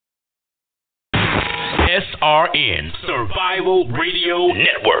SRN Survival Radio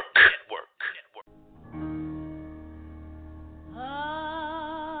Network.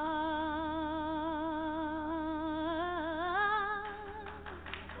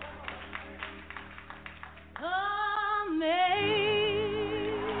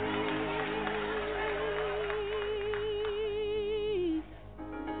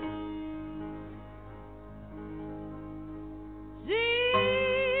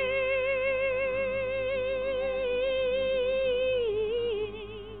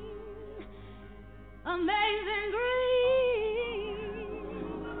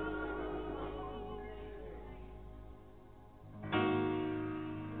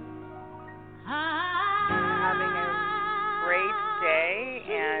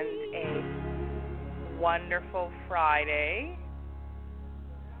 Wonderful Friday.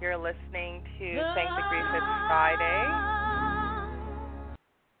 You're listening to Thank the Grief It's Friday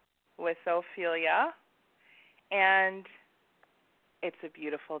with Ophelia, and it's a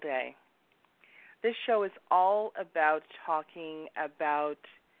beautiful day. This show is all about talking about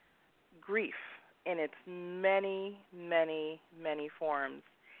grief in its many, many, many forms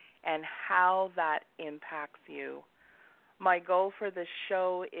and how that impacts you. My goal for this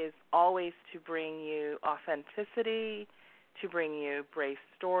show is always to bring you authenticity, to bring you brave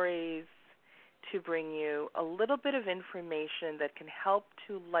stories, to bring you a little bit of information that can help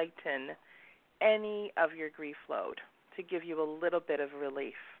to lighten any of your grief load, to give you a little bit of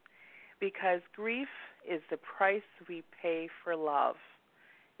relief. Because grief is the price we pay for love.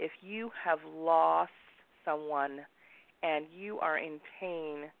 If you have lost someone and you are in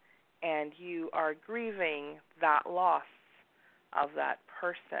pain and you are grieving that loss of that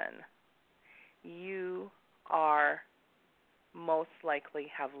person, you are most likely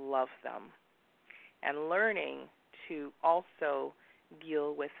have loved them, and learning to also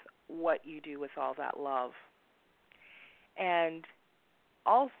deal with what you do with all that love. And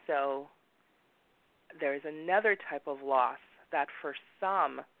also, there's another type of loss that for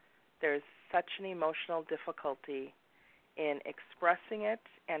some, there's such an emotional difficulty in expressing it,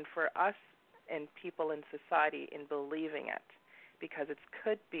 and for us and people in society in believing it, because it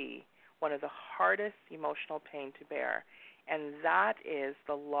could be one of the hardest emotional pain to bear, and that is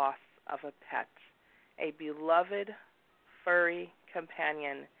the loss of a pet, a beloved furry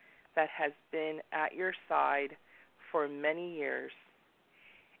companion that has been at your side for many years.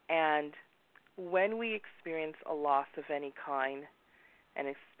 And when we experience a loss of any kind, and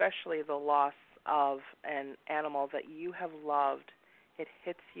especially the loss of an animal that you have loved, it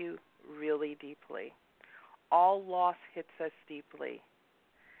hits you really deeply. All loss hits us deeply,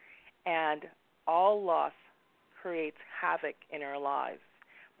 and all loss creates havoc in our lives.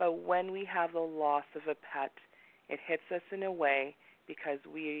 But when we have the loss of a pet, it hits us in a way because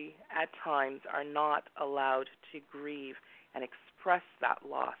we, at times, are not allowed to grieve and express that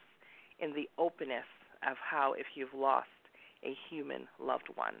loss in the openness of how if you've lost a human loved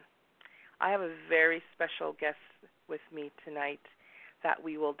one. I have a very special guest with me tonight that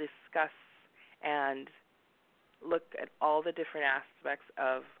we will discuss and look at all the different aspects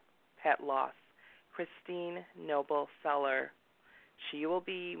of pet loss. Christine Noble-Seller, she will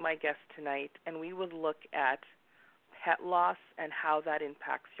be my guest tonight, and we will look at pet loss and how that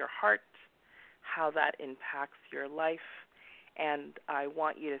impacts your heart, how that impacts your life. And I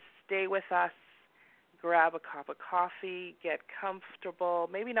want you to stay with us, grab a cup of coffee, get comfortable,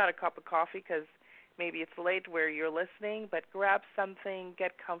 maybe not a cup of coffee because maybe it's late where you're listening, but grab something,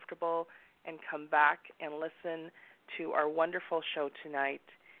 get comfortable, and come back and listen to our wonderful show tonight.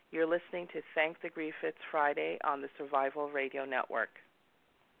 You're listening to Thank the Grief It's Friday on the Survival Radio Network.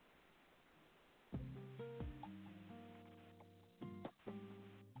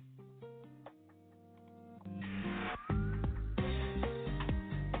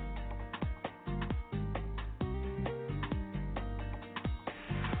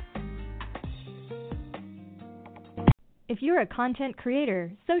 If you're a content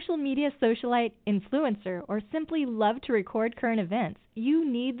creator, social media socialite, influencer, or simply love to record current events, you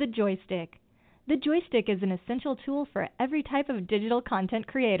need the joystick. The joystick is an essential tool for every type of digital content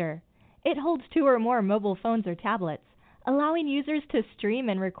creator. It holds 2 or more mobile phones or tablets, allowing users to stream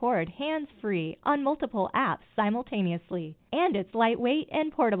and record hands-free on multiple apps simultaneously. And it's lightweight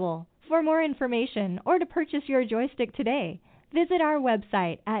and portable. For more information or to purchase your joystick today, visit our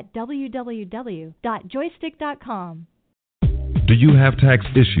website at www.joystick.com. Do you have tax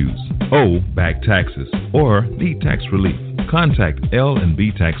issues, owe back taxes, or need tax relief? Contact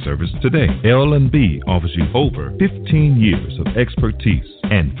L&B Tax Service today. L&B offers you over 15 years of expertise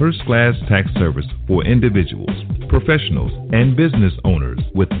and first-class tax service for individuals, professionals, and business owners.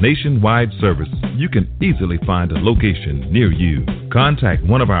 With nationwide service, you can easily find a location near you. Contact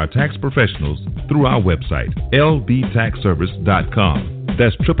one of our tax professionals through our website, lbtaxservice.com.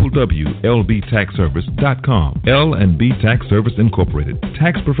 That's www.lbtaxservice.com. L&B Tax Service Incorporated.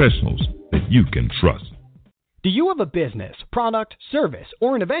 Tax professionals that you can trust. Do you have a business, product, service,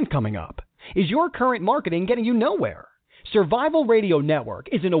 or an event coming up? Is your current marketing getting you nowhere? Survival Radio Network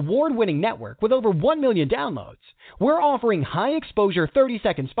is an award-winning network with over 1 million downloads. We're offering high-exposure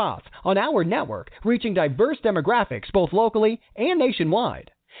 30-second spots on our network, reaching diverse demographics both locally and nationwide.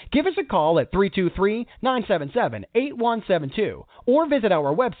 Give us a call at 323-977-8172 or visit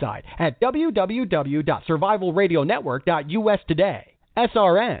our website at www.survivalradionetwork.us today.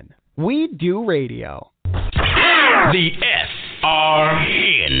 SRN. We do radio. The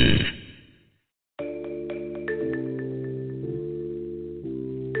SRN.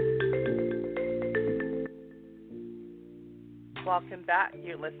 Welcome back.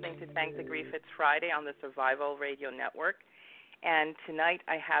 You're listening to Thank the Grief. It's Friday on the Survival Radio Network. And tonight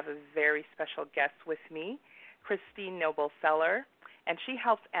I have a very special guest with me, Christine Noble-Seller, and she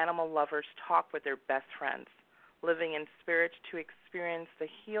helps animal lovers talk with their best friends, living in spirit to experience the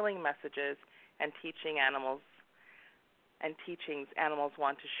healing messages and teachings animals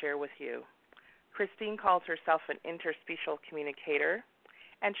want to share with you. Christine calls herself an interspecial communicator,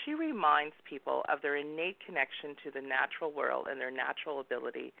 and she reminds people of their innate connection to the natural world and their natural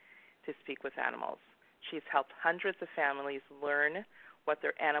ability to speak with animals. She's helped hundreds of families learn what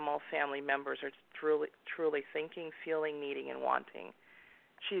their animal family members are truly thinking, feeling, needing, and wanting.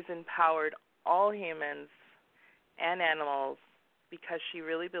 She's empowered all humans and animals because she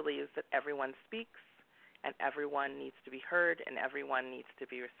really believes that everyone speaks and everyone needs to be heard and everyone needs to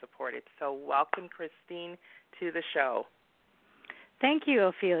be supported. So welcome, Christine, to the show. Thank you,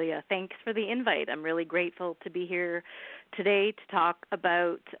 Ophelia. Thanks for the invite. I'm really grateful to be here today to talk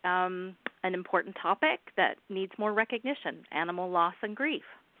about an important topic that needs more recognition, animal loss and grief.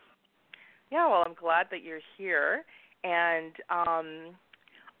 Yeah, well, I'm glad that you're here. And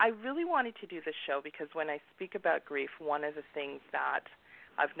I really wanted to do this show because when I speak about grief, one of the things that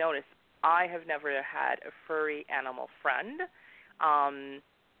I've noticed, I have never had a furry animal friend.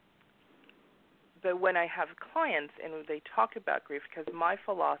 But when I have clients and they talk about grief, because my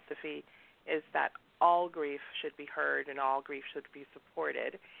philosophy is that all grief should be heard and all grief should be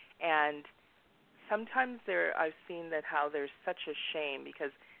supported. And sometimes I've seen that how there's such a shame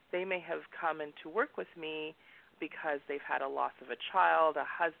because they may have come in to work with me because they've had a loss of a child, a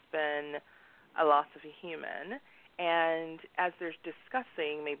husband, a loss of a human. And as they're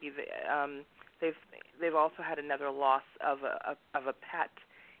discussing, maybe they've also had another loss of a pet.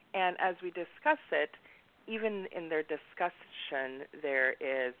 And as we discuss it, even in their discussion, there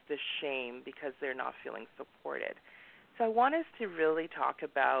is the shame because they're not feeling supported. So I want us to really talk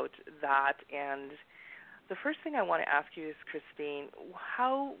about that. And the first thing I want to ask you is, Christine,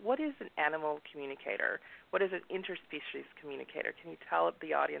 what is an animal communicator? What is an interspecies communicator? Can you tell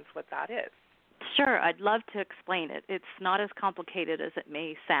the audience what that is? Sure, I'd love to explain it. It's not as complicated as it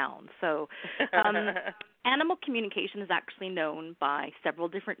may sound. So animal communication is actually known by several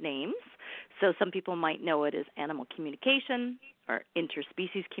different names. So some people might know it as animal communication or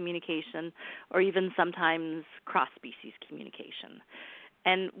interspecies communication or even sometimes cross-species communication.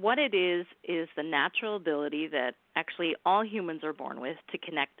 And what it is the natural ability that actually all humans are born with to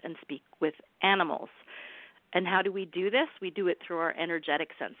connect and speak with animals. And how do we do this? We do it through our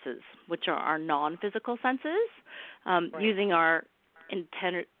energetic senses, which are our non-physical senses, using our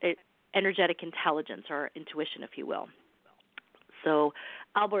energetic intelligence, or intuition, if you will. So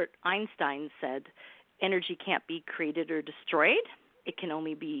Albert Einstein said, energy can't be created or destroyed. It can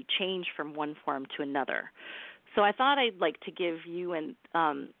only be changed from one form to another. So I thought I'd like to give you and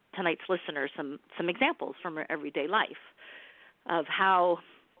tonight's listeners some examples from our everyday life of how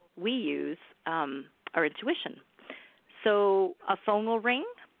we use our intuition. So a phone will ring.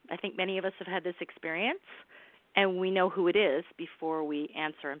 I think many of us have had this experience, and we know who it is before we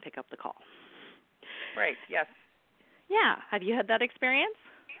answer and pick up the call. Right, yes. Yeah. Have you had that experience?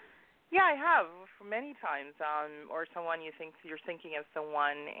 Yeah, I have many times. Or someone you're thinking of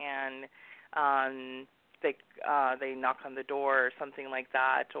someone, and they knock on the door or something like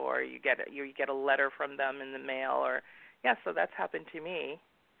that, or you get a letter from them in the mail, or so that's happened to me.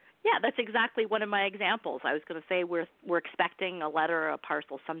 Yeah, that's exactly one of my examples. I was going to say we're expecting a letter, a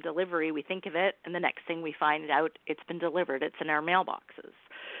parcel, some delivery. We think of it, and the next thing we find out it's been delivered. It's in our mailboxes.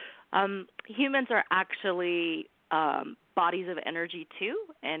 Humans are actually bodies of energy too,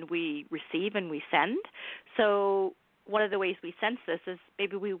 and we receive and we send. So one of the ways we sense this is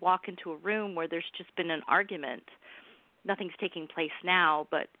maybe we walk into a room where there's just been an argument. Nothing's taking place now,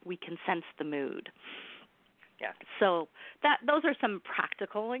 but we can sense the mood. Yeah. So those are some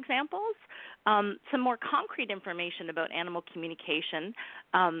practical examples. Some more concrete information about animal communication.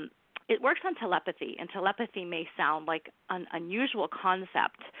 It works on telepathy, and telepathy may sound like an unusual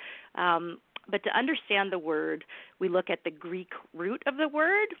concept. But to understand the word, we look at the Greek root of the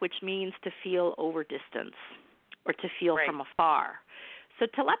word, which means to feel over distance or to feel right. from afar. So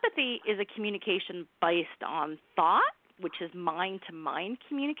telepathy is a communication based on thought, which is mind-to-mind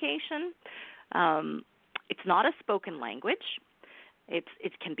communication. It's not a spoken language. It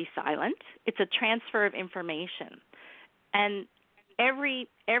can be silent. It's a transfer of information. And every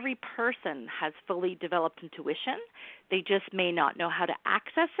person has fully developed intuition. They just may not know how to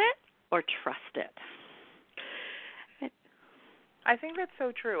access it or trust it. I think that's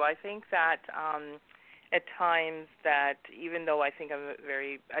so true. I think that at times that even though I think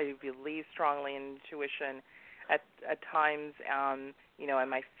I believe strongly in intuition, at times, I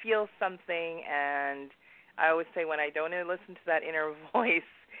might feel something, and I always say when I don't listen to that inner voice,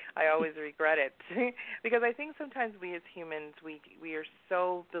 I always regret it because I think sometimes we as humans we are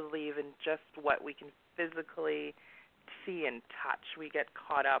so believe in just what we can physically see and touch. We get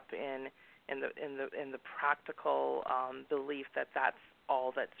caught up in the practical belief that that's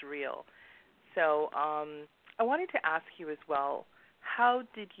all that's real. So I wanted to ask you as well, how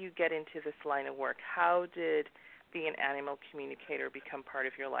did you get into this line of work? How did being an animal communicator become part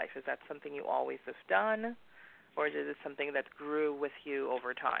of your life? Is that something you always have done, or is it something that grew with you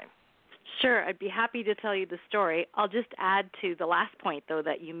over time? Sure, I'd be happy to tell you the story. I'll just add to the last point, though,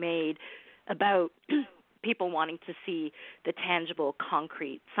 that you made about people wanting to see the tangible,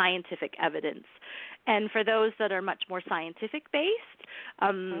 concrete, scientific evidence. And for those that are much more scientific-based,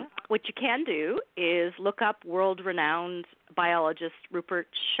 what you can do is look up world-renowned biologist Rupert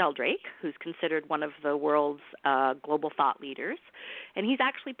Sheldrake, who's considered one of the world's global thought leaders. And he's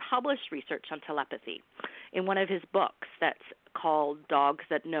actually published research on telepathy in one of his books that's called Dogs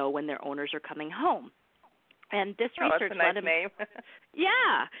That Know When Their Owners Are Coming Home. And this research that's a nice name.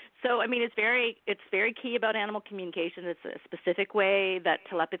 Yeah. So, I mean, it's very key about animal communication. It's a specific way that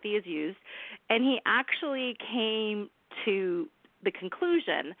telepathy is used. And he actually came to the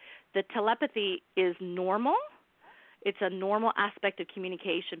conclusion that telepathy is normal. It's a normal aspect of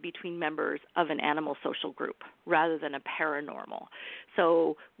communication between members of an animal social group rather than a paranormal.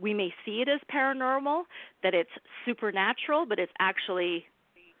 So we may see it as paranormal, that it's supernatural, but it's actually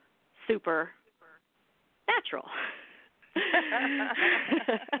super natural.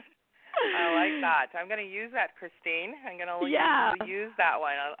 I like that. I'm going to use that, Christine. I'm going to use that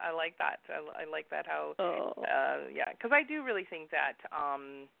one. I like that. I like that how, because I do really think that,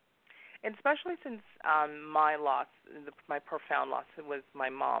 and especially since my loss, my profound loss was my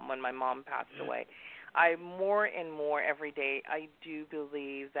mom, when my mom passed away, I more and more every day, I do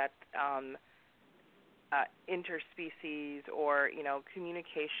believe that interspecies or,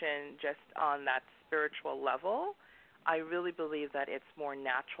 communication just on that spiritual level, I really believe that it's more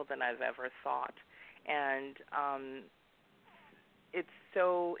natural than I've ever thought. And it's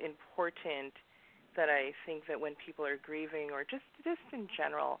so important that I think that when people are grieving or just in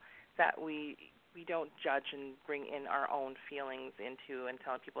general, that we don't judge and bring in our own feelings into and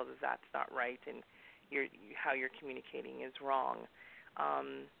tell people that that's not right and how you're communicating is wrong.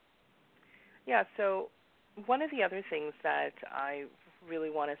 So one of the other things that I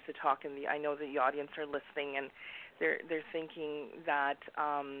really want us to talk, and I know the audience are listening, and they're thinking that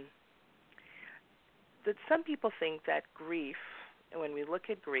that some people think that grief, when we look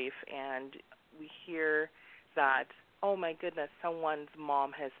at grief and we hear that, oh my goodness, someone's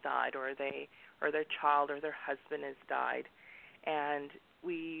mom has died, or their child or their husband has died, and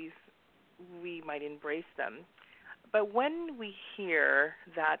we might embrace them. But when we hear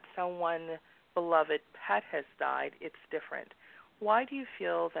that someone beloved pet has died, it's different. Why do you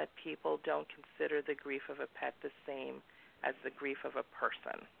feel that people don't consider the grief of a pet the same as the grief of a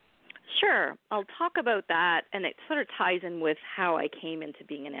person? Sure. I'll talk about that, and it sort of ties in with how I came into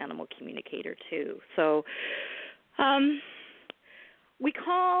being an animal communicator, too. So we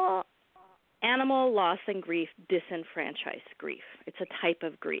call animal loss and grief disenfranchised grief. It's a type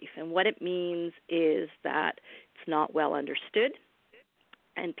of grief, and what it means is that it's not well understood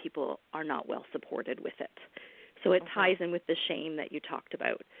and people are not well supported with it. So it ties in with the shame that you talked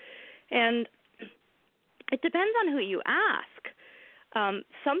about. And it depends on who you ask.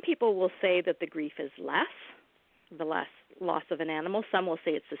 Some people will say that the grief is less loss of an animal. Some will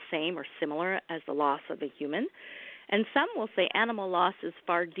say it's the same or similar as the loss of a human. And some will say animal loss is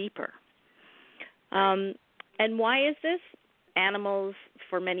far deeper. And why is this? Animals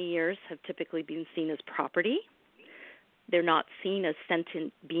for many years have typically been seen as property. They're not seen as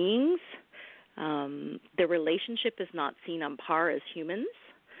sentient beings. Their relationship is not seen on par as humans.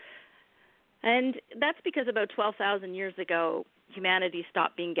 And that's because about 12,000 years ago, humanity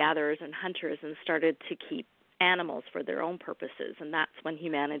stopped being gatherers and hunters and started to keep animals for their own purposes. And that's when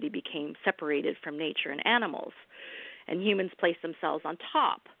humanity became separated from nature and animals. And humans placed themselves on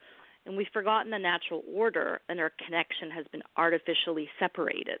top. And we've forgotten the natural order, and our connection has been artificially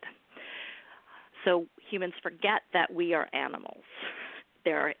separated. So humans forget that we are animals.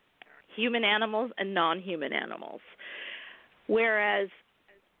 There are human animals and non-human animals. Whereas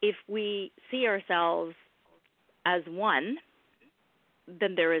if we see ourselves as one,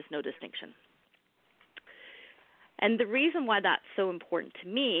 then there is no distinction. And the reason why that's so important to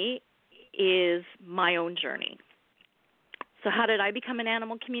me is my own journey. So how did I become an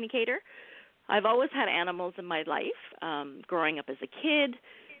animal communicator? I've always had animals in my life. Growing up as a kid,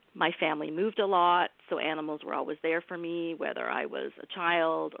 my family moved a lot, so animals were always there for me, whether I was a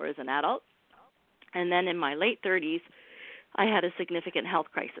child or as an adult. And then in my late 30s, I had a significant health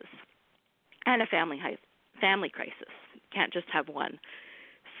crisis and a family crisis. Can't just have one.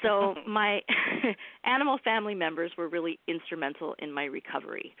 So my animal family members were really instrumental in my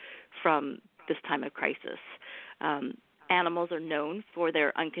recovery from this time of crisis. Animals are known for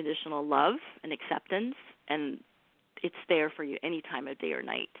their unconditional love and acceptance, and it's there for you any time of day or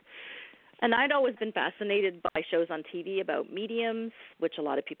night. And I'd always been fascinated by shows on TV about mediums, which a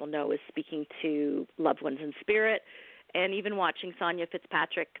lot of people know is speaking to loved ones in spirit, and even watching Sonia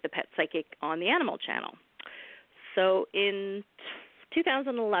Fitzpatrick, the pet psychic, on the Animal Channel. So in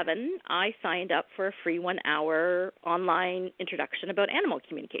 2011, I signed up for a free 1-hour online introduction about animal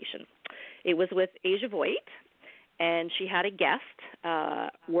communication. It was with Asia Voigt, and she had a guest,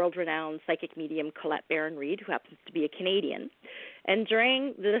 world-renowned psychic medium Colette Barron-Reid, who happens to be a Canadian. And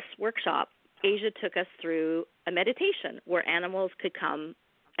during this workshop, Asia took us through a meditation where animals could come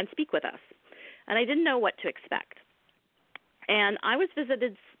and speak with us. And I didn't know what to expect. And I was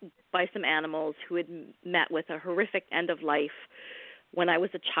visited by some animals who had met with a horrific end of life when I was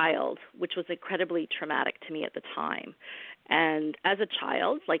a child, which was incredibly traumatic to me at the time. And as a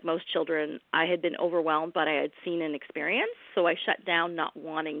child, like most children, I had been overwhelmed by what I had seen and experienced, so I shut down, not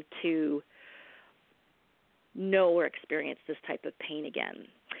wanting to know or experience this type of pain again.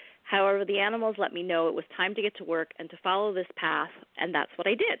 However, the animals let me know it was time to get to work and to follow this path, and that's what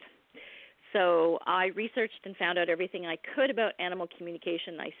I did. So I researched and found out everything I could about animal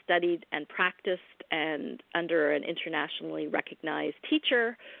communication. I studied and practiced and under an internationally recognized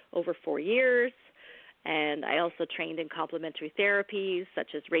teacher over 4 years. And I also trained in complementary therapies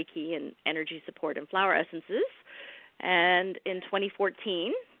such as Reiki and energy support and flower essences. And in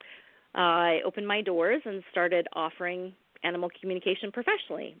 2014, I opened my doors and started offering animal communication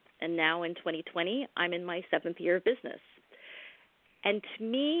professionally. And now in 2020, I'm in my 7th year of business. And to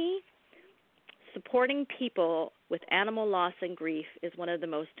me, supporting people with animal loss and grief is one of the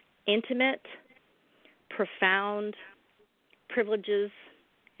most intimate, profound privileges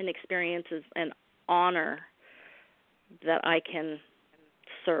and experiences and honor that I can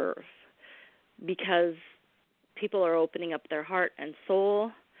serve, because people are opening up their heart and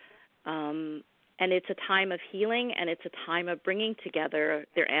soul, and it's a time of healing, and it's a time of bringing together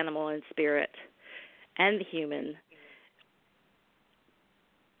their animal and spirit and the human,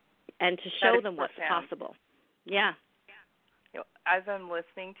 and to show them what's possible. Yeah. As I'm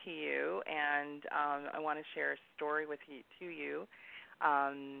listening to you, and I want to share a story with you,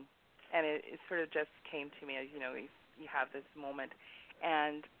 and it sort of just came to me, you have this moment.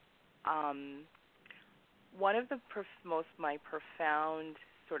 And one of the my profound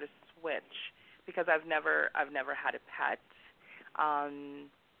sort of switch, because I've never had a pet.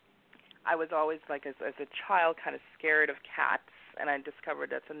 I was always, like, as a child, kind of scared of cats, and I discovered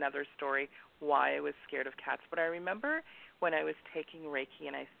that's another story why I was scared of cats. But I remember when I was taking Reiki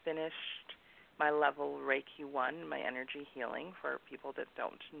and I finished my level Reiki 1, my energy healing, for people that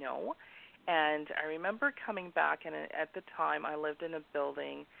don't know. And I remember coming back, and at the time I lived in a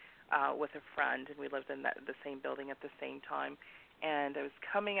building with a friend, and we lived in the same building at the same time. And I was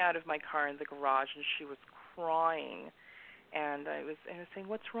coming out of my car in the garage, and she was crying. And I was saying,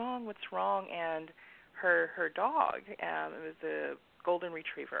 "What's wrong? What's wrong?" And her dog, it was a golden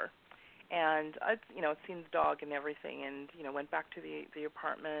retriever. And I'd seen the dog and everything, and went back to the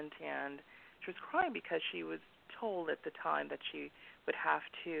apartment, and she was crying because she was told at the time that she would have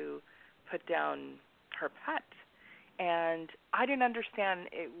to put down her pet. And I didn't understand.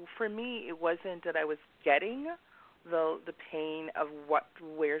 For me, it wasn't that I was getting the pain of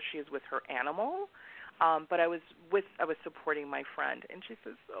where she is with her animal, but I was supporting my friend, and she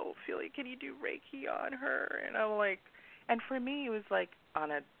says, "Oh, Ophelia, can you do Reiki on her?" And I'm like, and for me, it was like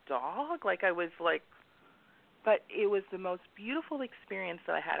on a dog. Like I was like, but it was the most beautiful experience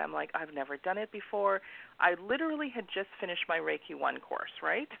that I had. I'm like, I've never done it before. I literally had just finished my Reiki 1 course,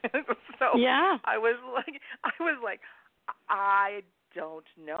 right? So yeah. I was like, I don't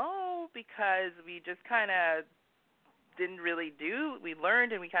know, because we just kind of didn't really we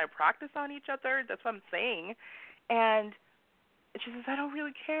learned and we kind of practiced on each other. That's what I'm saying. And she says, I don't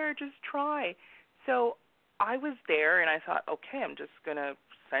really care, just try. So I was there and I thought, okay, I'm just going to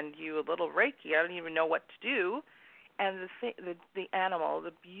send you a little Reiki. I don't even know what to do. And the animal,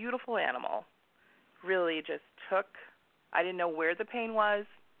 the beautiful animal, really just took, I didn't know where the pain was.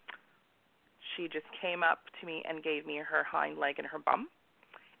 She just came up to me and gave me her hind leg and her bum,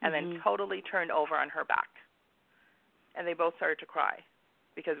 and then totally turned over on her back. And they both started to cry,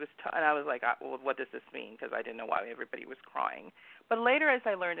 because it was and I was like, well, what does this mean? Because I didn't know why everybody was crying. But later, as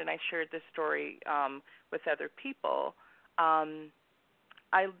I learned, and I shared this story with other people,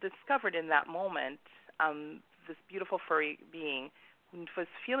 I discovered in that moment this beautiful furry being was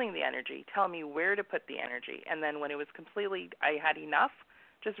feeling the energy, telling me where to put the energy. And then when it was completely, I had enough,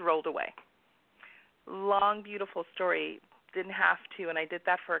 just rolled away. Long, beautiful story. Didn't have to, and I did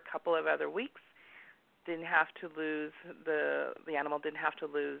that for a couple of other weeks. Didn't have to lose, the animal didn't have to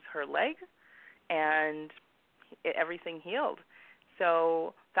lose her leg, and everything healed.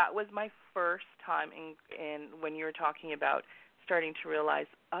 So that was my first time in when you were talking about starting to realize,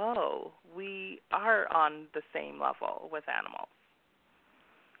 oh, we are on the same level with animals.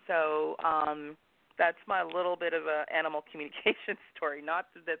 So that's my little bit of an animal communication story. Not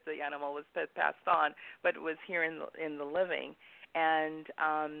that the animal was passed on, but it was here in the living. And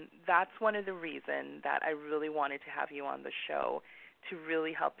that's one of the reasons that I really wanted to have you on the show, to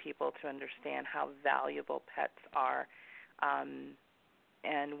really help people to understand how valuable pets are,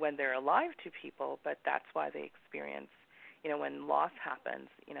 and when they're alive to people, but that's why they experience, when loss happens,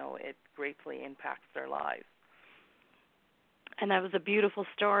 it greatly impacts their lives. And that was a beautiful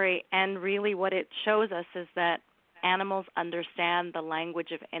story. And really what it shows us is that animals understand the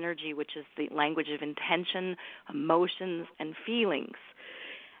language of energy, which is the language of intention, emotions, and feelings.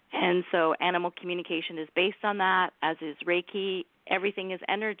 And so animal communication is based on that, as is Reiki. Everything is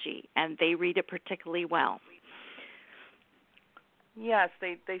energy, and they read it particularly well. Yes,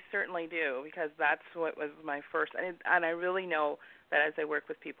 they certainly do, because that's what was my first. And I really know that as I work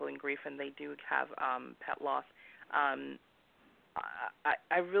with people in grief and they do have pet loss,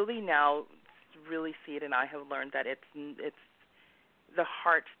 I really now really see it, and I have learned that it's the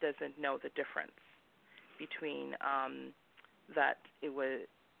heart doesn't know the difference between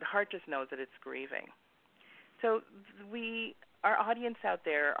the heart just knows that it's grieving. So our audience out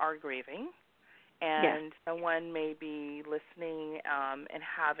there are grieving, and someone may be listening and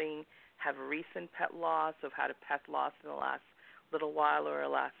have recent pet loss, or had a pet loss in the last little while or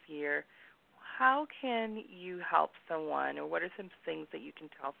last year. How can you help someone, or what are some things that you can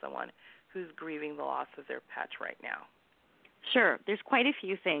tell someone who's grieving the loss of their pet right now? Sure. There's quite a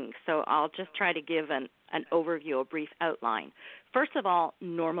few things, so I'll just try to give an overview, a brief outline. First of all,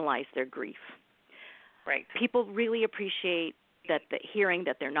 normalize their grief. Right. People really appreciate hearing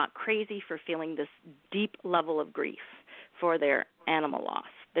that they're not crazy for feeling this deep level of grief for their animal loss.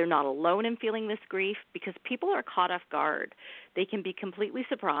 They're not alone in feeling this grief, because people are caught off guard. They can be completely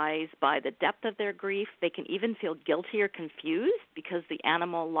surprised by the depth of their grief. They can even feel guilty or confused because the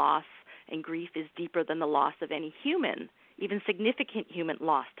animal loss and grief is deeper than the loss of any human, even significant human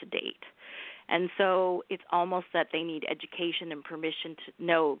loss to date. And so it's almost that they need education and permission to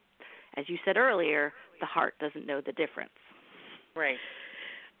know, as you said earlier, the heart doesn't know the difference. Right.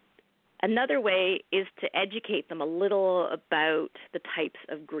 Another way is to educate them a little about the types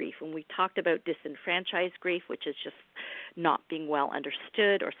of grief. When we talked about disenfranchised grief, which is just not being well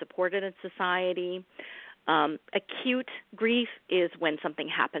understood or supported in society. Acute grief is when something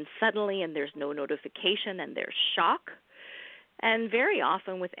happens suddenly and there's no notification and there's shock. And very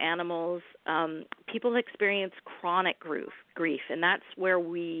often with animals, people experience chronic grief, and that's where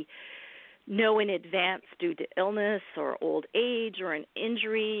we know in advance, due to illness or old age or an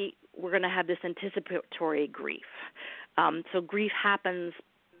injury, we're going to have this anticipatory grief. So grief happens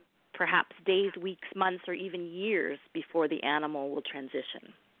perhaps days, weeks, months, or even years before the animal will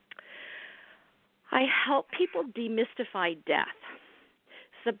transition. I help people demystify death.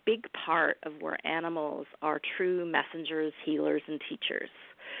 It's a big part of where animals are true messengers, healers, and teachers.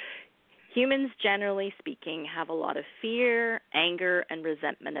 Humans, generally speaking, have a lot of fear, anger, and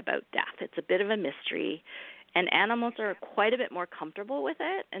resentment about death. It's a bit of a mystery, and animals are quite a bit more comfortable with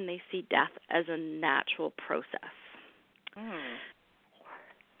it, and they see death as a natural process.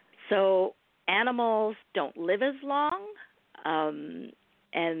 So animals don't live as long,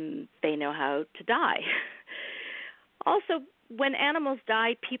 and they know how to die. Also, when animals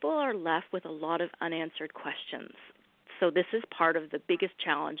die, people are left with a lot of unanswered questions. So this is part of the biggest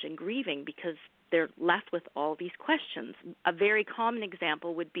challenge in grieving because they're left with all these questions. A very common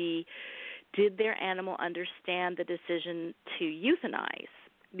example would be, did their animal understand the decision to euthanize?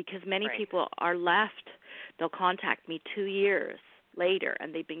 Because many people are left, they'll contact me 2 years later,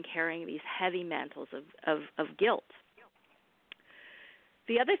 and they've been carrying these heavy mantles of guilt.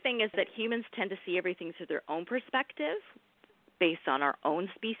 The other thing is that humans tend to see everything through their own perspective based on our own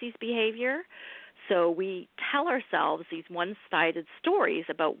species behavior. So we tell ourselves these one-sided stories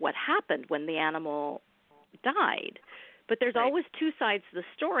about what happened when the animal died. But there's always two sides to the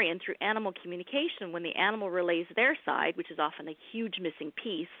story, and through animal communication, when the animal relays their side, which is often a huge missing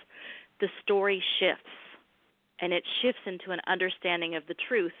piece, the story shifts, and it shifts into an understanding of the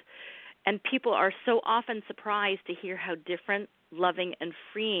truth. And people are so often surprised to hear how different, loving, and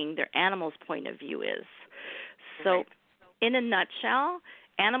freeing their animal's point of view is. So in a nutshell,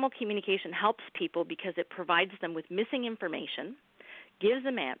 animal communication helps people because it provides them with missing information, gives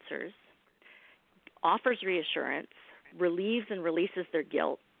them answers, offers reassurance, relieves and releases their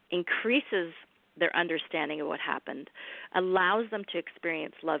guilt, increases their understanding of what happened, allows them to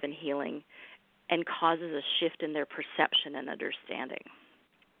experience love and healing, and causes a shift in their perception and understanding.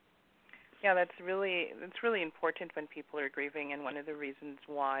 Yeah, that's really important when people are grieving, and one of the reasons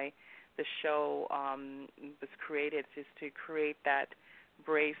why the show was created is to create that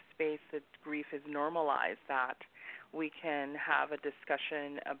brave space that grief is normalized, that we can have a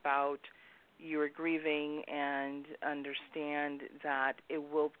discussion about your grieving and understand that it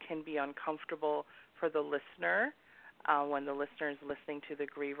can be uncomfortable for the listener when the listener is listening to the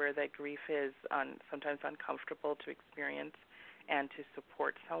griever, that grief is sometimes uncomfortable to experience and to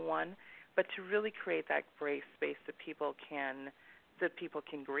support someone, but to really create that brave space that people can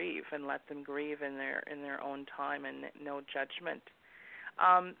grieve and let them grieve in their own time and no judgment.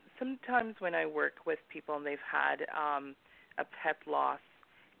 Sometimes when I work with people and they've had a pet loss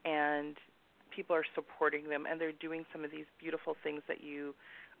and people are supporting them and they're doing some of these beautiful things that you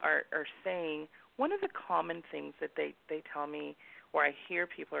are saying, one of the common things that they tell me, or I hear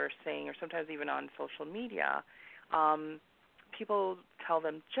people are saying, or sometimes even on social media, people tell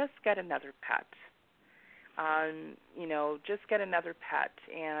them, just get another pet. Just get another pet.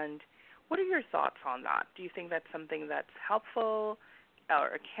 And what are your thoughts on that? Do you think that's something that's helpful,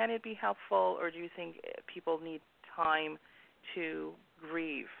 or can it be helpful, or do you think people need time to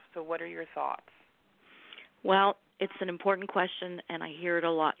grieve? So what are your thoughts? Well, it's an important question, and I hear it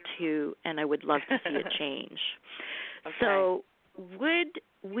a lot too, and I would love to see a change. Okay. So would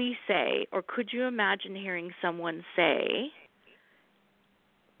we say, or could you imagine hearing someone say,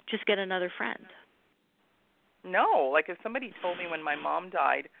 just get another friend? No, like if somebody told me when my mom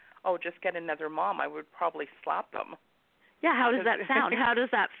died, oh, just get another mom, I would probably slap them. Yeah, how does that sound? How does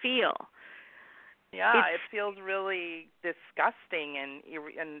that feel? Yeah, it feels really disgusting,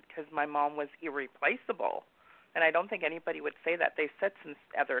 and because my mom was irreplaceable, and I don't think anybody would say that. They said some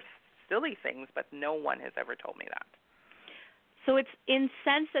other silly things, but no one has ever told me that. So it's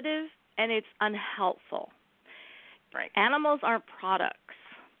insensitive and it's unhelpful. Right. Animals aren't products.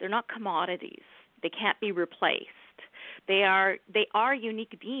 They're not commodities. They can't be replaced. They are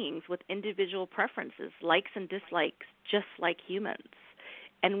unique beings with individual preferences, likes and dislikes, just like humans.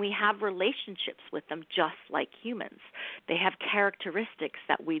 And we have relationships with them just like humans. They have characteristics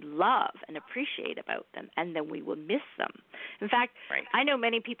that we love and appreciate about them, and then we will miss them. In fact, I know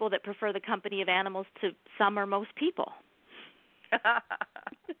many people that prefer the company of animals to some or most people.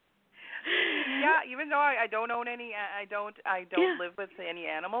 Yeah, even though I don't own any, I don't live with any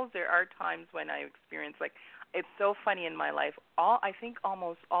animals. There are times when I experience, like, it's so funny in my life. I think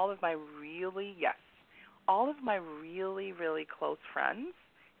almost all of my really close friends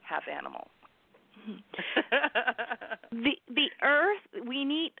have animals. The earth,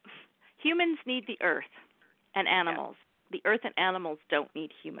 humans need the earth and animals. Yeah. The earth and animals don't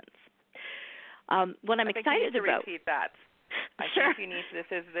need humans. What I'm excited about. Repeat that. I think you need.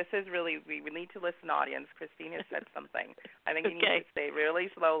 This is really. We need to listen, audience. Christine has said something. I think you need to say really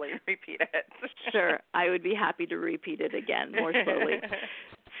slowly. Repeat it. Sure, I would be happy to repeat it again more slowly.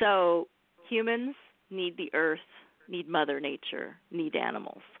 So humans need the earth, need Mother Nature, need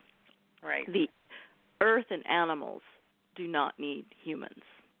animals. Right. The earth and animals do not need humans.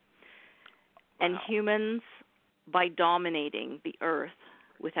 And humans, by dominating the earth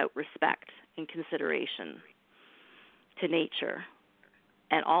without respect and consideration to nature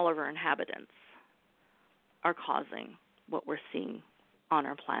and all of our inhabitants, are causing what we're seeing on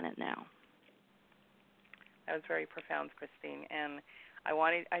our planet now. That was very profound, Christine, and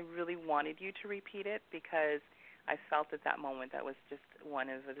I really wanted you to repeat it because I felt at that moment that was just one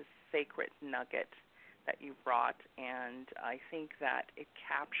of the sacred nuggets that you brought, and I think that it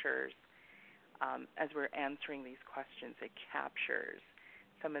captures, as we're answering these questions, it captures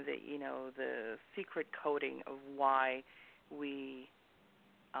some of the, the secret coding of why we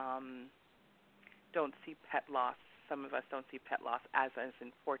don't see pet loss. Some of us don't see pet loss as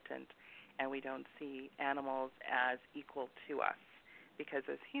important, and we don't see animals as equal to us, because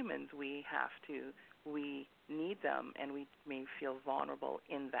as humans we need them, and we may feel vulnerable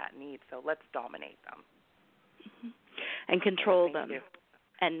in that need. So let's dominate them. Mm-hmm. And control them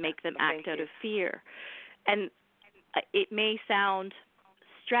and make them act out of fear. And it may sound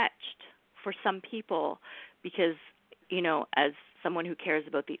stretched for some people because, as someone who cares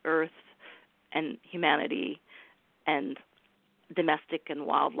about the earth and humanity and domestic and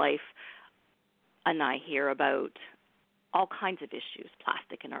wildlife, and I hear about all kinds of issues,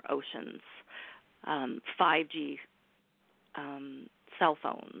 plastic in our oceans, 5G cell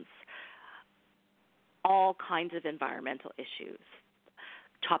phones, all kinds of environmental issues,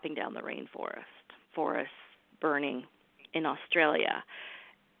 chopping down the rainforest, forests burning in Australia.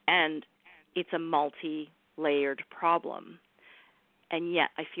 And it's a multi-layered problem. And yet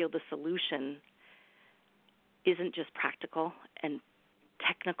I feel the solution isn't just practical and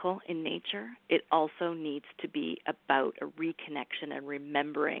technical in nature. It also needs to be about a reconnection and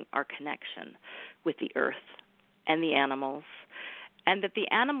remembering our connection with the earth and the animals, and that the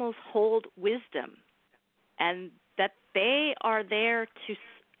animals hold wisdom, and that they are there to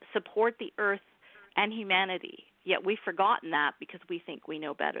support the earth and humanity. Yet we've forgotten that because we think we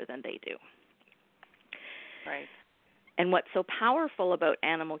know better than they do. Right. And what's so powerful about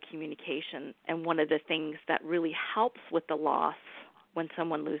animal communication, and one of the things that really helps with the loss when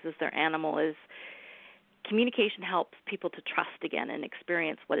someone loses their animal, is communication helps people to trust again and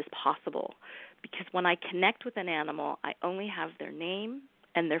experience what is possible. Because when I connect with an animal, I only have their name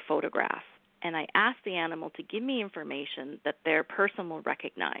and their photograph. And I ask the animal to give me information that their person will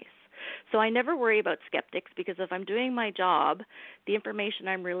recognize. So I never worry about skeptics, because if I'm doing my job, the information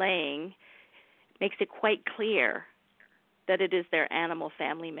I'm relaying makes it quite clear that it is their animal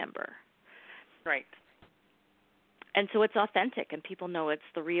family member. Right. And so it's authentic, and people know it's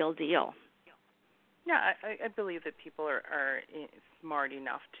the real deal. Yeah, I believe that people are smart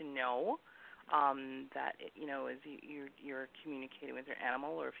enough to know that, as you're communicating with your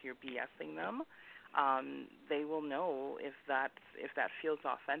animal, or if you're BSing them, they will know if that feels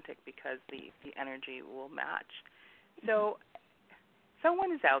authentic, because the energy will match. So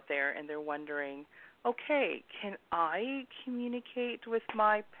someone is out there and they're wondering, okay, can I communicate with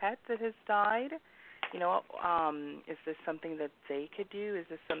my pet that has died? Is this something that they could do? Is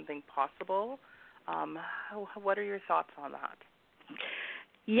this something possible? What are your thoughts on that?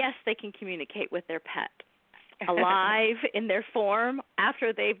 Yes, they can communicate with their pet alive in their form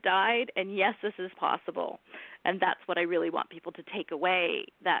after they've died, and yes, this is possible. And that's what I really want people to take away,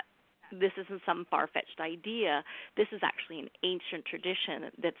 that this isn't some far-fetched idea. This is actually an ancient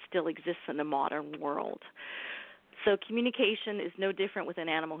tradition that still exists in the modern world. So communication is no different with an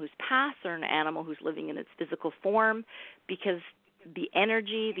animal who's passed or an animal who's living in its physical form, because the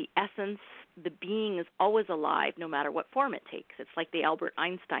energy, the essence, the being is always alive no matter what form it takes. It's like the Albert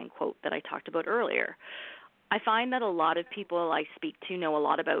Einstein quote that I talked about earlier. I find that a lot of people I speak to know a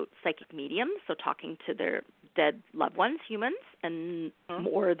lot about psychic mediums, so talking to their dead loved ones, humans, and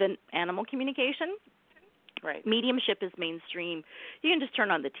more than animal communication. Right. Mediumship is mainstream. You can just turn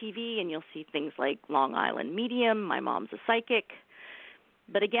on the TV and you'll see things like Long Island Medium, My Mom's a Psychic.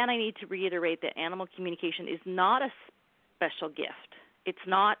 But again, I need to reiterate that animal communication is not a special gift. It's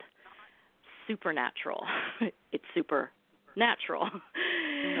not supernatural. It's supernatural.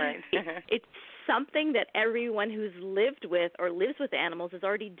 Right. It's something that everyone who's lived with or lives with animals is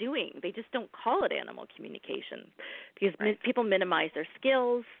already doing. They just don't call it animal communication, because people minimize their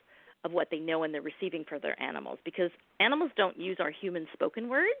skills of what they know and they're receiving for their animals, because animals don't use our human spoken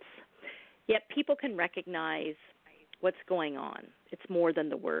words, yet people can recognize what's going on. It's more than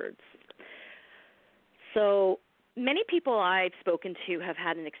the words. So many people I've spoken to have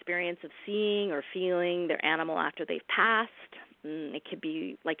had an experience of seeing or feeling their animal after they've passed. It could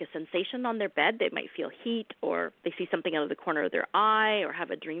be like a sensation on their bed. They might feel heat, or they see something out of the corner of their eye, or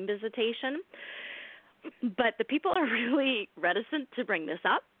have a dream visitation. But the people are really reticent to bring this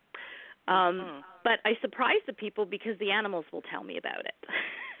up. But I surprise the people because the animals will tell me about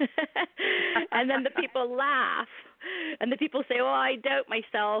it. And then the people laugh. And the people say, well, I doubt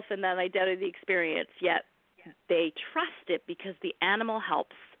myself, and then I doubted the experience. Yet they trust it because the animal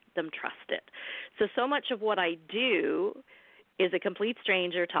helps them trust it. So much of what I do is a complete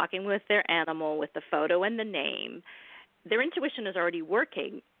stranger talking with their animal with the photo and the name. Their intuition is already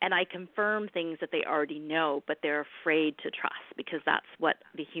working, and I confirm things that they already know, but they're afraid to trust because that's what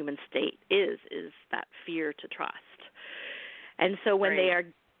the human state is that fear to trust. And so when they are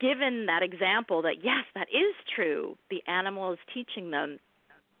given that example that, yes, that is true, the animal is teaching them,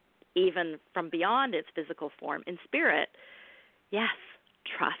 even from beyond its physical form, in spirit, yes,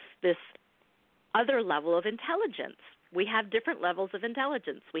 trust this other level of intelligence. We have different levels of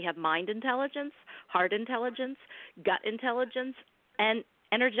intelligence. We have mind intelligence, heart intelligence, gut intelligence, and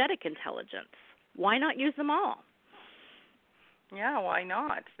energetic intelligence. Why not use them all? Yeah, why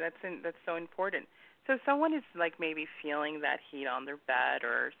not? That's so important. So if someone is like maybe feeling that heat on their bed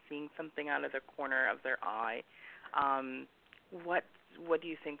or seeing something out of the corner of their eye, what do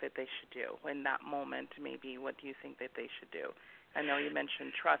you think that they should do in that moment? Maybe what do you think that they should do? I know you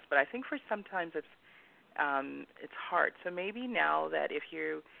mentioned trust, but I think for sometimes it's hard. So maybe now that if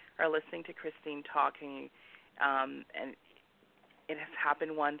you are listening to Christine talking, and it has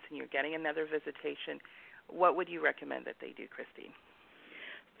happened once and you're getting another visitation, what would you recommend that they do, Christine?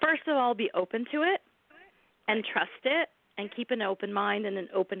 First of all, be open to it and trust it and keep an open mind and an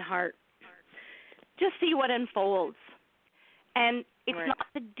open heart. Just see what unfolds. And it's not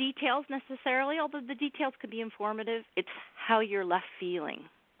the details necessarily, although the details could be informative. It's how you're left feeling.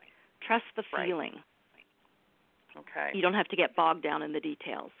 Trust the feeling. Okay. You don't have to get bogged down in the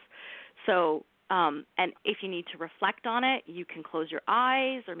details. So, and if you need to reflect on it, you can close your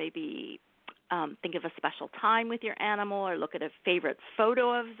eyes or maybe think of a special time with your animal or look at a favorite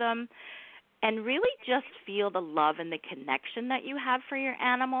photo of them and really just feel the love and the connection that you have for your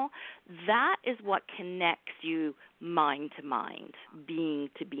animal. That is what connects you mind to mind, being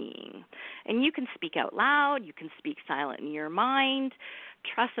to being. And you can speak out loud. You can speak silent in your mind.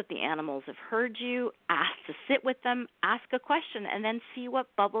 Trust that the animals have heard you. Ask to sit with them. Ask a question, and then see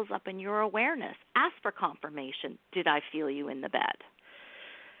what bubbles up in your awareness. Ask for confirmation. Did I feel you in the bed?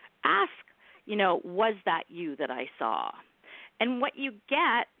 Ask, was that you that I saw? And what you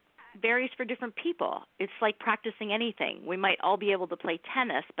get varies for different people. It's like practicing anything. We might all be able to play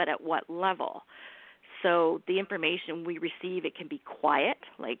tennis, but at what level? So the information we receive, it can be quiet,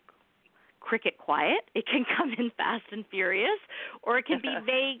 like cricket quiet. It can come in fast and furious, or it can be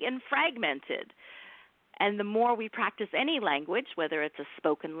vague and fragmented. And the more we practice any language, whether it's a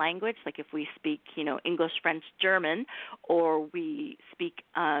spoken language, like if we speak, English, French, German, or we speak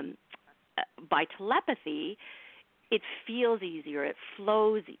by telepathy, it feels easier, it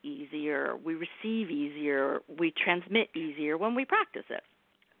flows easier, we receive easier, we transmit easier when we practice it.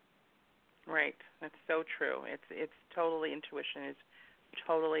 Right. That's so true. It's totally, intuition is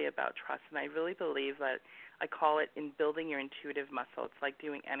totally about trust, and I really believe that I call it in building your intuitive muscle. It's like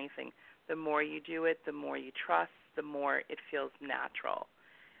doing anything. The more you do it, the more you trust, the more it feels natural.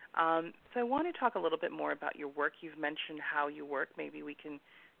 So I want to talk a little bit more about your work. You've mentioned how you work. Maybe we can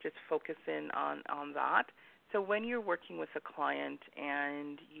just focus in on that. So when you're working with a client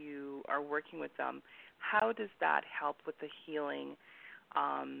and you are working with them, how does that help with the healing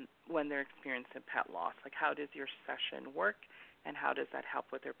when they're experiencing pet loss? Like, how does your session work, and how does that help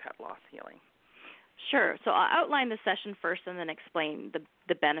with their pet loss healing? Sure. So I'll outline the session first and then explain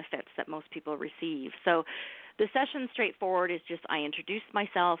the benefits that most people receive. So the session, straightforward, is just I introduce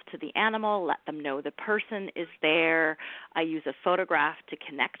myself to the animal, let them know the person is there. I use a photograph to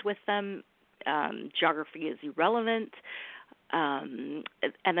connect with them. Geography is irrelevant. And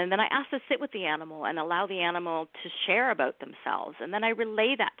then I ask to sit with the animal and allow the animal to share about themselves. And then I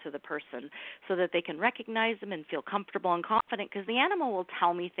relay that to the person so that they can recognize them and feel comfortable and confident, because the animal will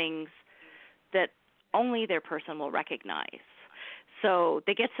tell me things that only their person will recognize. So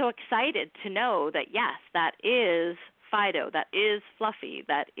they get so excited to know that, yes, that is Fido, that is Fluffy,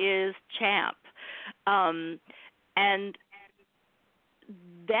 that is Champ. And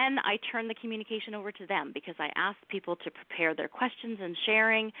then I turn the communication over to them, because I ask people to prepare their questions and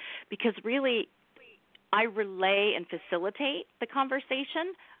sharing, because really I relay and facilitate the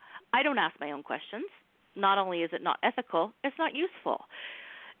conversation. I don't ask my own questions. Not only is it not ethical, it's not useful.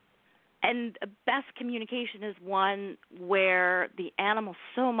 And the best communication is one where the animal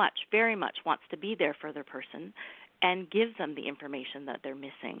so much, very much wants to be there for their person, and give them the information that they're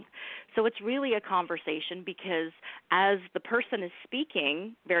missing. So it's really a conversation, because as the person is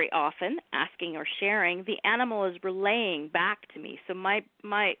speaking, very often asking or sharing, the animal is relaying back to me. So my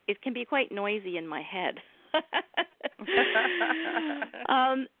it can be quite noisy in my head.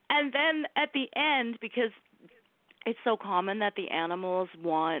 And then at the end, because it's so common that the animals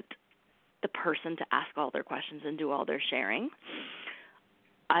want the person to ask all their questions and do all their sharing,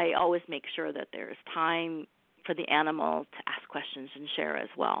 I always make sure that there's time for the animal to ask questions and share as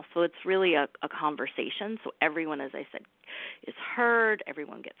well. So it's really a conversation. So everyone, as I said, is heard.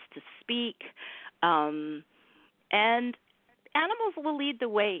 Everyone gets to speak. And animals will lead the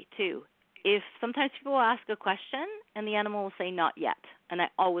way, too. If sometimes people will ask a question and the animal will say, not yet. And I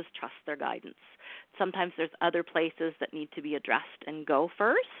always trust their guidance. Sometimes there's other places that need to be addressed and go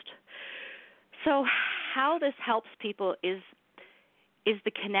first. So how this helps people is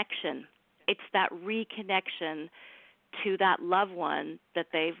the connection. It's that reconnection to that loved one that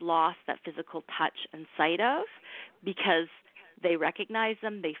they've lost that physical touch and sight of, because they recognize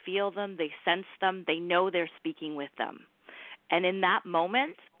them, they feel them, they sense them, they know they're speaking with them. And in that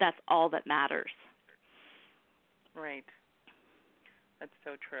moment, that's all that matters. Right. That's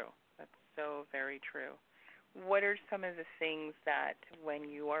so true. That's so very true. What are some of the things that, when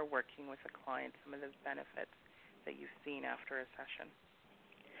you are working with a client, some of the benefits that you've seen after a session?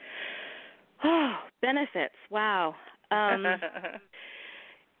 Oh, benefits. Wow.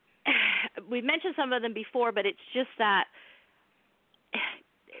 We've mentioned some of them before, but it's just that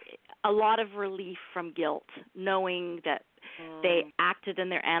a lot of relief from guilt, knowing that they acted in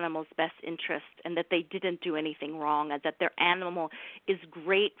their animal's best interest and that they didn't do anything wrong, and that their animal is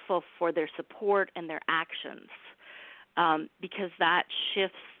grateful for their support and their actions, because that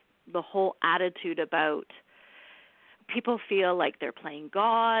shifts the whole attitude about people feel like they're playing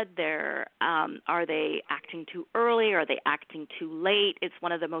God. Are they acting too early? Are they acting too late? It's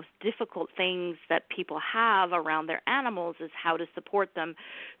one of the most difficult things that people have around their animals, is how to support them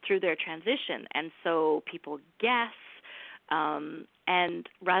through their transition. And so people guess, and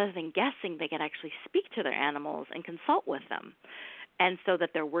rather than guessing, they can actually speak to their animals and consult with them. And so that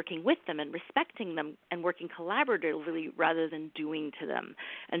they're working with them and respecting them and working collaboratively rather than doing to them.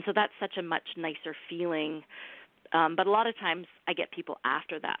 And so that's such a much nicer feeling. But a lot of times I get people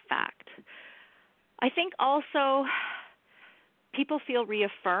after that fact. I think also people feel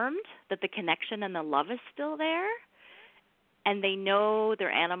reaffirmed that the connection and the love is still there, and they know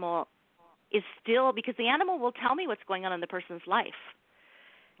their animal is still, because the animal will tell me what's going on in the person's life.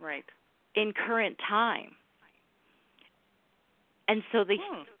 Right. In current time. And so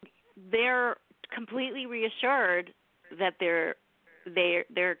they're completely reassured that they're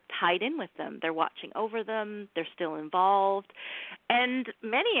tied in with them. They're watching over them. They're still involved. And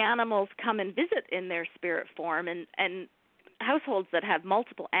many animals come and visit in their spirit form, and households that have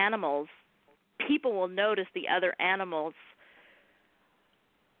multiple animals, people will notice the other animals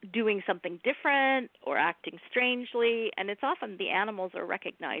doing something different or acting strangely, and it's often the animals are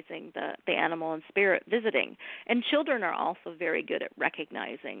recognizing the animal and spirit visiting. And children are also very good at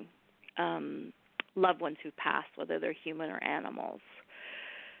recognizing loved ones who passed, whether they're human or animals.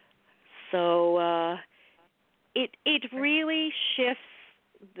 So it really shifts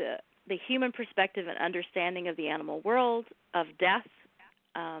the human perspective and understanding of the animal world, of death,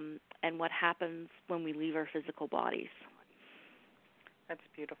 and what happens when we leave our physical bodies. That's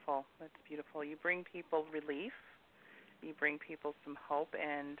beautiful. That's beautiful. You bring people relief. You bring people some hope.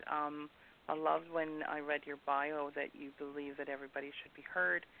 And I loved when I read your bio that you believe that everybody should be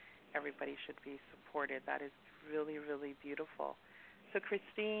heard, everybody should be supported. That is really, really beautiful. So,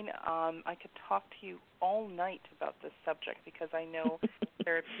 Christine, I could talk to you all night about this subject, because I know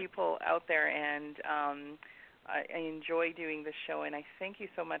there are people out there, and I enjoy doing this show, and I thank you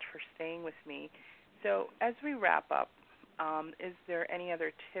so much for staying with me. So as we wrap up, is there any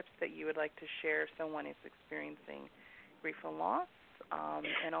other tips that you would like to share if someone is experiencing grief and loss,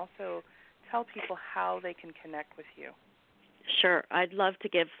 and also tell people how they can connect with you? Sure. I'd love to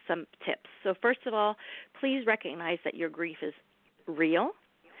give some tips. So first of all, please recognize that your grief is real.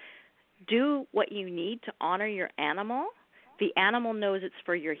 Do what you need to honor your animal. The animal knows it's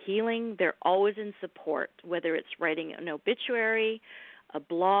for your healing. They're always in support, whether it's writing an obituary, a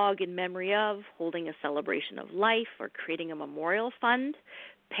blog in memory of, holding a celebration of life, or creating a memorial fund.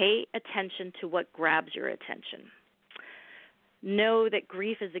 Pay attention to what grabs your attention. Know that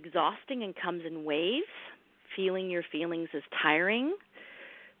grief is exhausting and comes in waves. Feeling your feelings is tiring.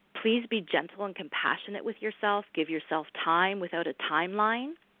 Please be gentle and compassionate with yourself. Give yourself time without a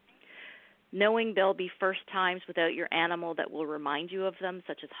timeline. Knowing there'll be first times without your animal that will remind you of them,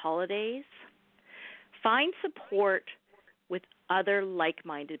 such as holidays. find support with other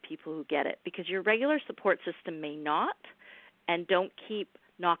like-minded people who get it, because your regular support system may not, and don't keep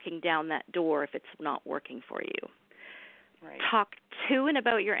knocking down that door if it's not working for you. Right. Talk to and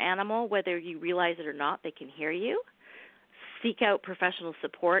about your animal, whether you realize it or not. They can hear you. Seek out professional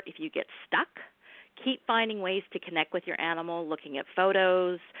support if you get stuck. Keep finding ways to connect with your animal, looking at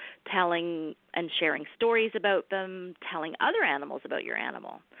photos, telling and sharing stories about them, telling other animals about your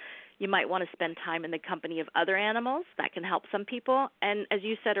animal. You might want to spend time in the company of other animals. That can help some people. And as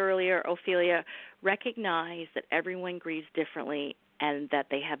you said earlier, Ophelia, recognize that everyone grieves differently and that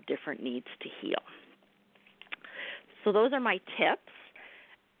they have different needs to heal. So those are my tips.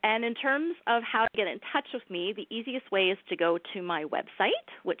 And in terms of how to get in touch with me, the easiest way is to go to my website,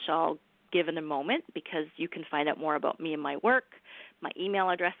 which I'll give in a moment, because you can find out more about me and my work. My email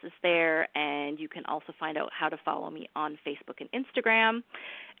address is there, and you can also find out how to follow me on Facebook and Instagram.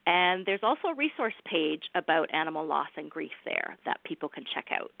 And there's also a resource page about animal loss and grief there that people can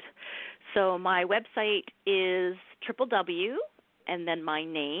check out. So my website is www, and then my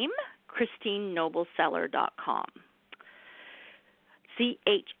name, ChristineNobleseller.com.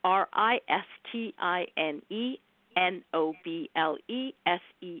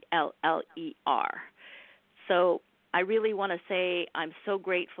 ChristineNobleseller. So I really want to say I'm so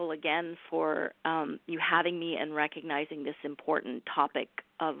grateful again for you having me and recognizing this important topic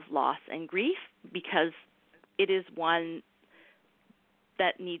of loss and grief, because it is one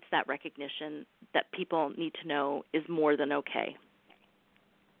that needs that recognition, that people need to know is more than okay.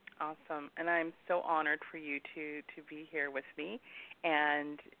 Awesome. And I'm so honored for you to be here with me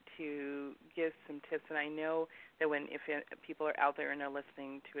and to give some tips. And I know that if people are out there and are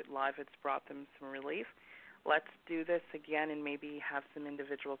listening to it live, it's brought them some relief. Let's do this again and maybe have some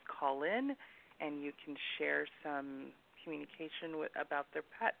individuals call in and you can share some communication about their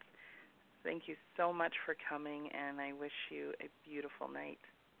pets. Thank you so much for coming, and I wish you a beautiful night.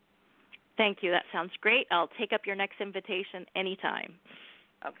 Thank you. That sounds great. I'll take up your next invitation anytime.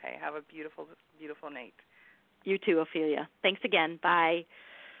 Okay. Have a beautiful, beautiful night. You too, Ophelia. Thanks again. Bye.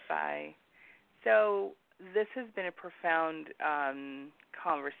 Bye. So this has been a profound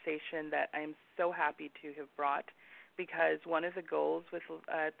conversation that I'm so happy to have brought, because one of the goals with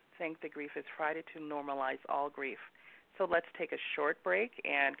Thank the Grief is Friday to normalize all grief. So let's take a short break,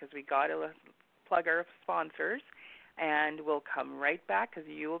 and because we got to plug our sponsors, and we'll come right back because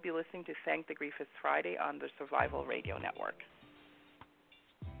you will be listening to Thank the Grief is Friday on the Survival Radio Network.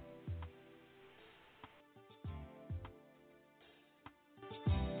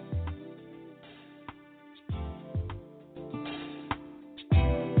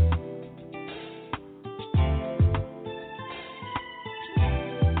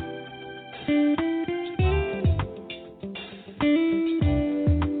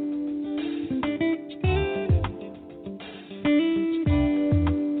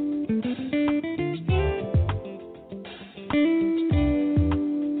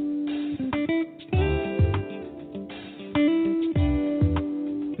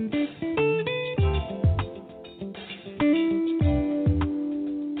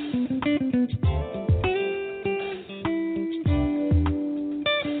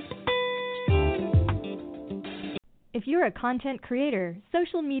 If you're a content creator,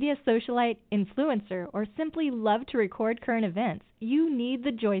 social media socialite, influencer, or simply love to record current events, you need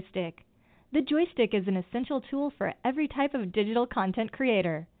the joystick. The joystick is an essential tool for every type of digital content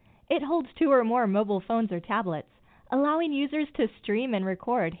creator. It holds 2 or more mobile phones or tablets, allowing users to stream and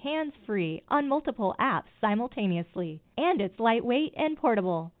record hands-free on multiple apps simultaneously, and it's lightweight and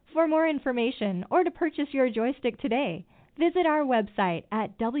portable. For more information or to purchase your joystick today, visit our website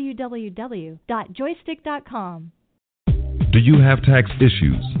at www.joystick.com. Do you have tax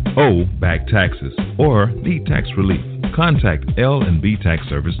issues, owe back taxes, or need tax relief? Contact L&B Tax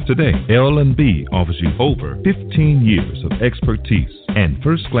Service today. L&B offers you over 15 years of expertise and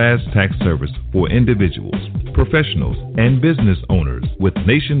first-class tax service for individuals, professionals, and business owners. With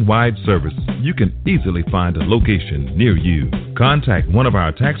nationwide service, you can easily find a location near you. Contact one of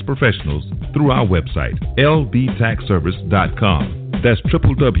our tax professionals through our website, lbtaxservice.com. That's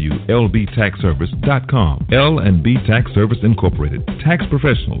www.lbtaxservice.com. L&B Tax Service Incorporated. Tax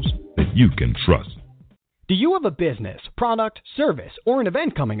professionals that you can trust. Do you have a business, product, service, or an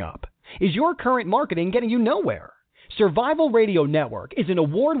event coming up? Is your current marketing getting you nowhere? Survival Radio Network is an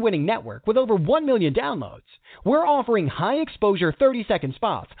award-winning network with over 1 million downloads. We're offering high-exposure 30-second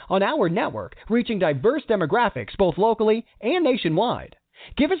spots on our network, reaching diverse demographics both locally and nationwide.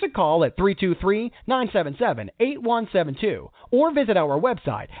 Give us a call at 323-977-8172 or visit our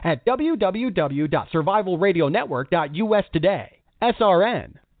website at www.survivalradionetwork.us today.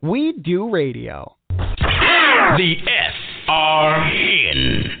 SRN. We do radio. The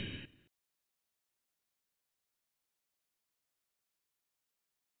SRN.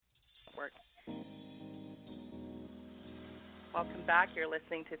 Welcome back. You're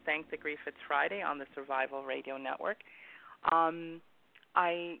listening to Thank the Grief It's Friday on the Survival Radio Network.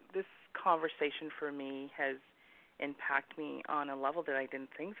 This conversation for me has impacted me on a level that I didn't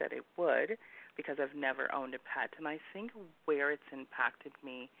think that it would, because I've never owned a pet. And I think where it's impacted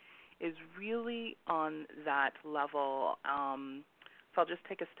me is really on that level. So I'll just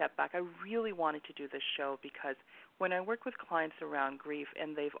take a step back. I really wanted to do this show because when I work with clients around grief,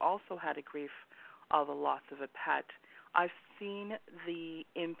 and they've also had a grief of a loss of a pet, I've seen the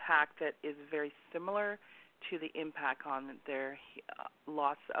impact that is very similar to the impact on their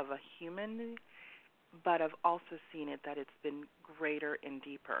loss of a human, but I've also seen it that it's been greater and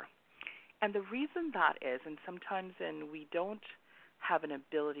deeper. And the reason that is, and sometimes we don't have an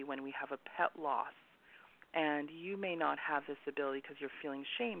ability when we have a pet loss, and you may not have this ability because you're feeling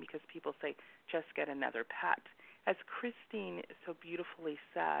shame because people say, just get another pet. As Christine so beautifully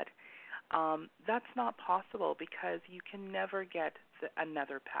said, that's not possible because you can never get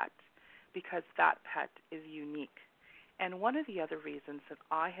another pet because that pet is unique. And one of the other reasons that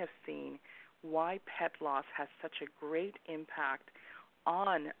I have seen why pet loss has such a great impact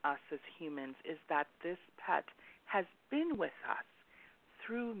on us as humans is that this pet has been with us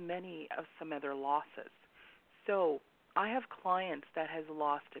through many of some other losses. So I have clients that has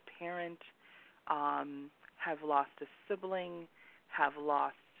lost a parent, have lost a sibling, have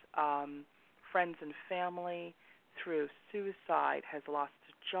lost friends and family through suicide, has lost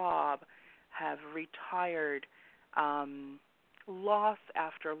a job, have retired, loss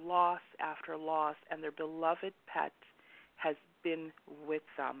after loss after loss, and their beloved pet has been with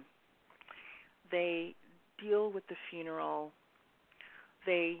them. They deal with the funeral,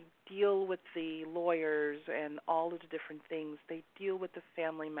 they deal with the lawyers and all of the different things, they deal with the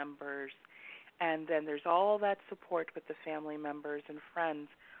family members, and then there's all that support with the family members and friends.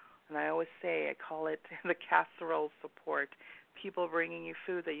 And I always say, I call it the casserole support. People bringing you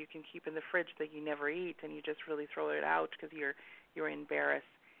food that you can keep in the fridge that you never eat, and you just really throw it out because you're embarrassed.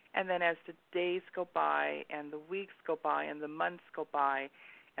 And then as the days go by, and the weeks go by, and the months go by,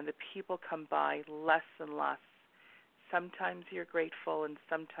 and the people come by less and less, sometimes you're grateful, and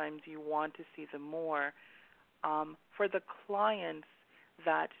sometimes you want to see them more. For the clients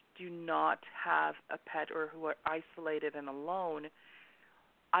that do not have a pet or who are isolated and alone,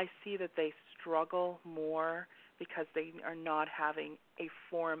 I see that they struggle more because they are not having a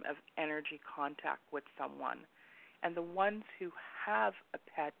form of energy contact with someone. And the ones who have a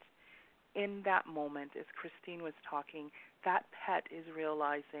pet in that moment, as Christine was talking, that pet is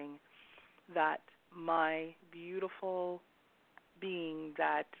realizing that my beautiful being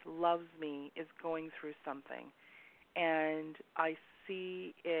that loves me is going through something. And I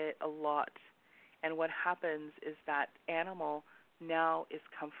see it a lot. And what happens is that animal now is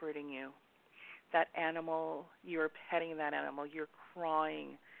comforting you. That animal, you're petting that animal, you're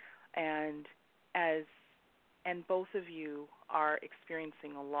crying, and both of you are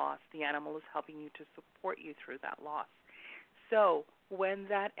experiencing a loss. The animal is helping you to support you through that loss. So when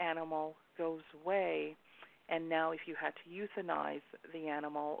that animal goes away, and now if you had to euthanize the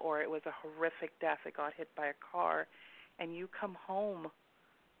animal or it was a horrific death, it got hit by a car, and you come home,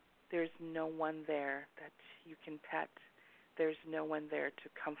 there's no one there that you can pet. There's no one there to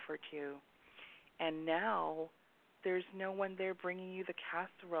comfort you. And now there's no one there bringing you the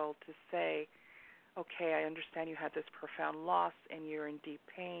casserole to say, okay, I understand you had this profound loss and you're in deep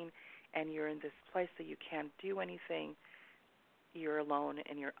pain and you're in this place that you can't do anything. You're alone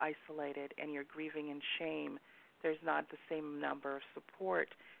and you're isolated and you're grieving in shame. There's not the same number of support.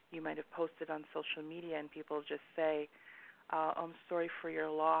 You might have posted on social media and people just say, I'm sorry for your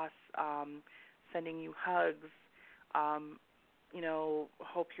loss, sending you hugs,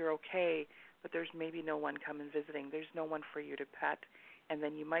 hope you're okay, but there's maybe no one coming visiting. There's no one for you to pet. And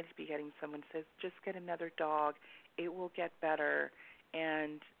then you might be getting someone says, just get another dog. It will get better.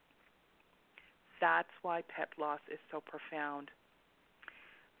 And that's why pet loss is so profound.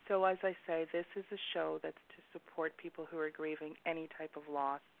 So as I say, this is a show that's to support people who are grieving any type of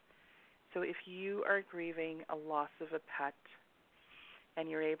loss. So if you are grieving a loss of a pet and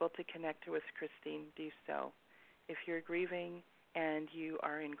you're able to connect with Christine, do so. If you're grieving and you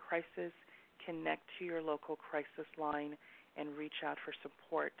are in crisis, connect to your local crisis line and reach out for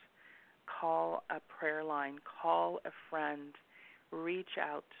support. Call a prayer line. Call a friend. Reach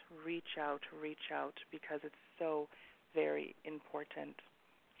out, because it's so very important.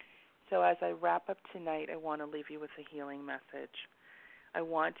 So as I wrap up tonight, I want to leave you with a healing message. I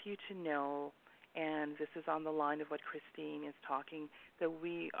want you to know and this is on the line of what Christine is talking, that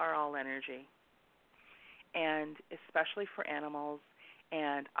we are all energy, and especially for animals.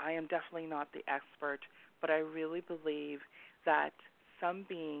 And I am definitely not the expert, but I really believe that some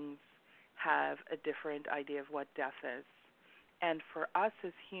beings have a different idea of what death is. And for us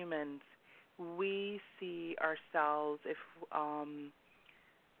as humans, we see ourselves, if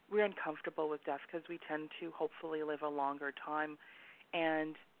we're uncomfortable with death, because we tend to hopefully live a longer time,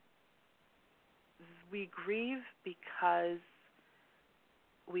 and we grieve because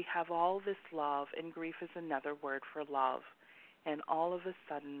we have all this love, and grief is another word for love. And all of a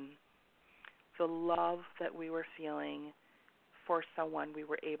sudden, the love that we were feeling for someone, we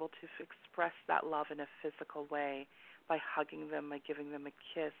were able to express that love in a physical way by hugging them, by giving them a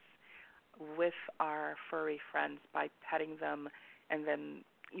kiss, with our furry friends, by petting them and then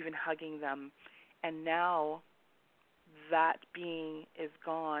even hugging them. And now that being is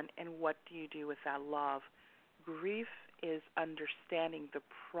gone, and what do you do with that love? Grief is understanding the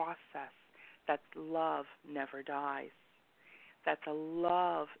process that love never dies, that the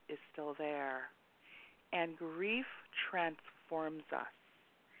love is still there. And grief transforms us.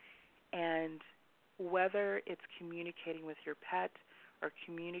 And whether it's communicating with your pet or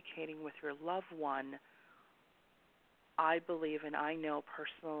communicating with your loved one, I believe, and I know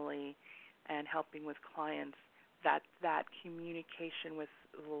personally, and helping with clients, that that communication with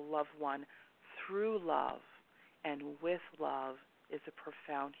the loved one through love and with love is a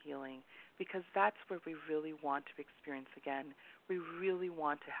profound healing, because that's what we really want to experience again. We really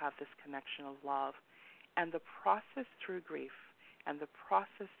want to have this connection of love. And the process through grief and the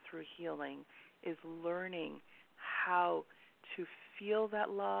process through healing is learning how to feel that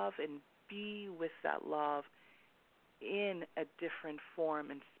love and be with that love in a different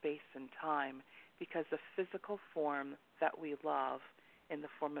form and space and time, because the physical form that we love in the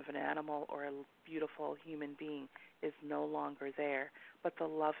form of an animal or a beautiful human being is no longer there, but the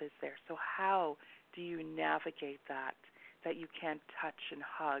love is there. So how do you navigate that you can't touch and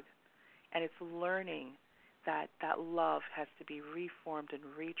hug? And it's learning that that love has to be reformed and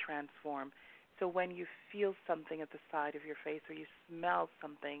retransformed. So when you feel something at the side of your face, or you smell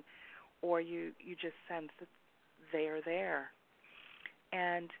something, or you just sense that they are there.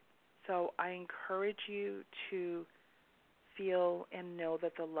 And so I encourage you to feel and know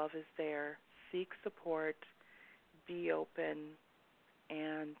that the love is there. Seek support, be open,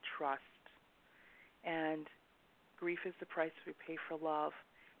 and trust. And grief is the price we pay for love.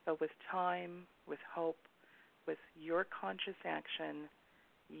 But with time, with hope, with your conscious action,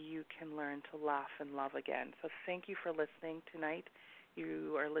 you can learn to laugh and love again. So thank you for listening tonight.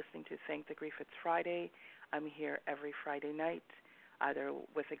 You are listening to Thank the Grief. It's Friday. I'm here every Friday night, either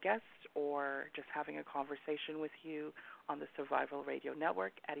with a guest or just having a conversation with you on the Survival Radio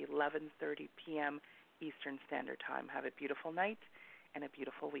Network at 11:30 p.m. Eastern Standard Time. Have a beautiful night and a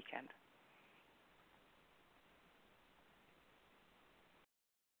beautiful weekend.